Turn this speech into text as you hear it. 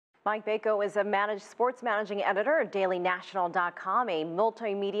Mike Bako is a sports managing editor at dailynational.com, a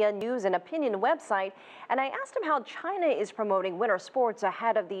multimedia news and opinion website, and I asked him how China is promoting winter sports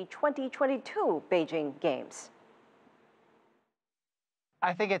ahead of the 2022 Beijing Games.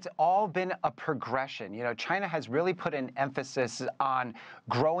 I think it's all been a progression. You know, China has really put an emphasis on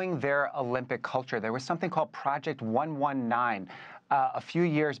growing their Olympic culture. There was something called Project 119 a few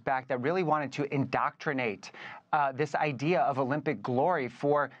years back that really wanted to indoctrinate this idea of Olympic glory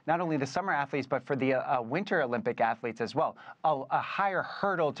for not only the summer athletes, but for the winter Olympic athletes as well. A higher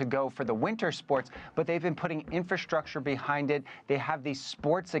hurdle to go for the winter sports, but they've been putting infrastructure behind it. They have these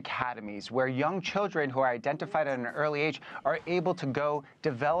sports academies where young children who are identified at an early age are able to go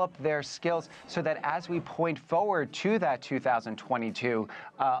develop their skills so that as we point forward to that 2022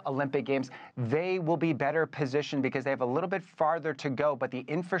 Olympic Games, they will be better positioned because they have a little bit farther to go, but the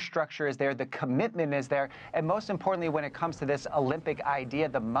infrastructure is there, the commitment is there, and most importantly, when it comes to this Olympic idea,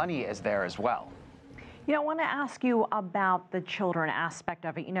 the money is there as well. You know, I want to ask you about the children aspect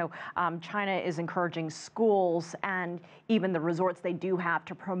of it. You know, China is encouraging schools and even the resorts they do have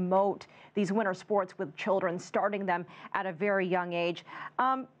to promote these winter sports with children, starting them at a very young age.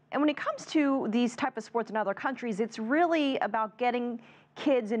 And when it comes to these type of sports in other countries, it's really about getting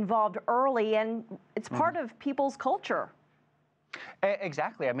kids involved early, and it's part of people's culture.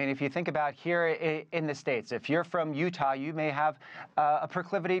 Exactly. I mean, if you think about here in the States, if you're from Utah, you may have a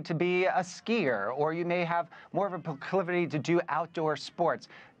proclivity to be a skier, or you may have more of a proclivity to do outdoor sports,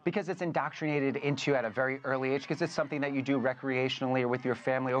 because it's indoctrinated into at a very early age, because it's something that you do recreationally or with your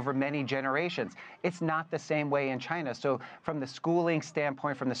family over many generations. It's not the same way in China. So from the schooling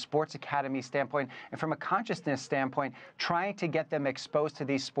standpoint, from the sports academy standpoint, and from a consciousness standpoint, trying to get them exposed to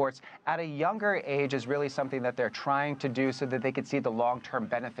these sports at a younger age is really something that they're trying to do so that they can see the long-term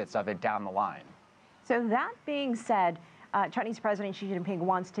benefits of it down the line. So that being said, Chinese President Xi Jinping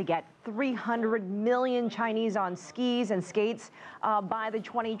wants to get 300 million Chinese on skis and skates by the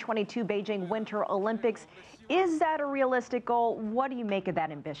 2022 Beijing Winter Olympics. Is that a realistic goal? What do you make of that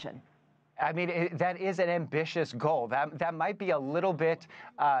ambition? I mean, that is an ambitious goal. That might be a little bit,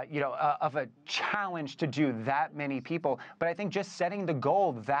 of a challenge to do that many people. But I think just setting the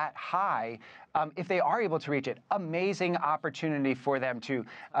goal that high, if they are able to reach it, amazing opportunity for them to,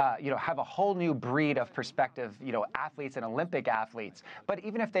 have a whole new breed of prospective, athletes and Olympic athletes. But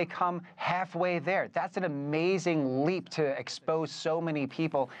even if they come halfway there, that's an amazing leap to expose so many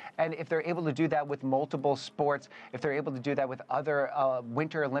people. And if they're able to do that with multiple sports, if they're able to do that with other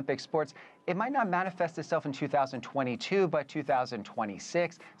Winter Olympic sports, it might not manifest itself in 2022, but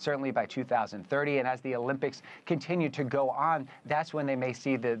 2026, certainly by 2030. And as the Olympics continue to go on, that's when they may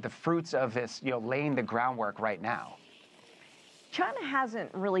see the fruits of this, laying the groundwork right now. China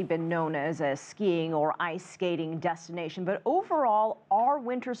hasn't really been known as a skiing or ice skating destination, but overall, are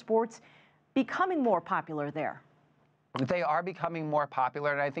winter sports becoming more popular there? They are becoming more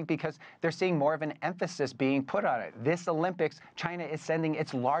popular, and I think because they're seeing more of an emphasis being put on it. This Olympics, China is sending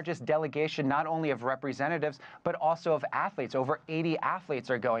its largest delegation, not only of representatives, but also of athletes. Over 80 athletes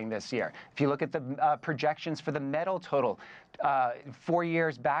are going this year. If you look at the projections for the medal total, 4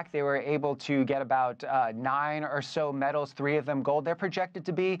 years back, they were able to get about 9 or so medals, 3 of them gold. They're projected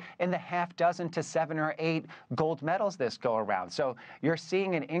to be in the half dozen to 7 or 8 gold medals this go around. So you're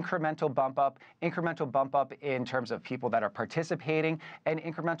seeing an incremental bump up in terms of people that are participating, and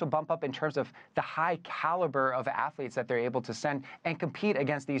incremental bump up in terms of the high caliber of athletes that they're able to send and compete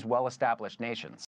against these well-established nations.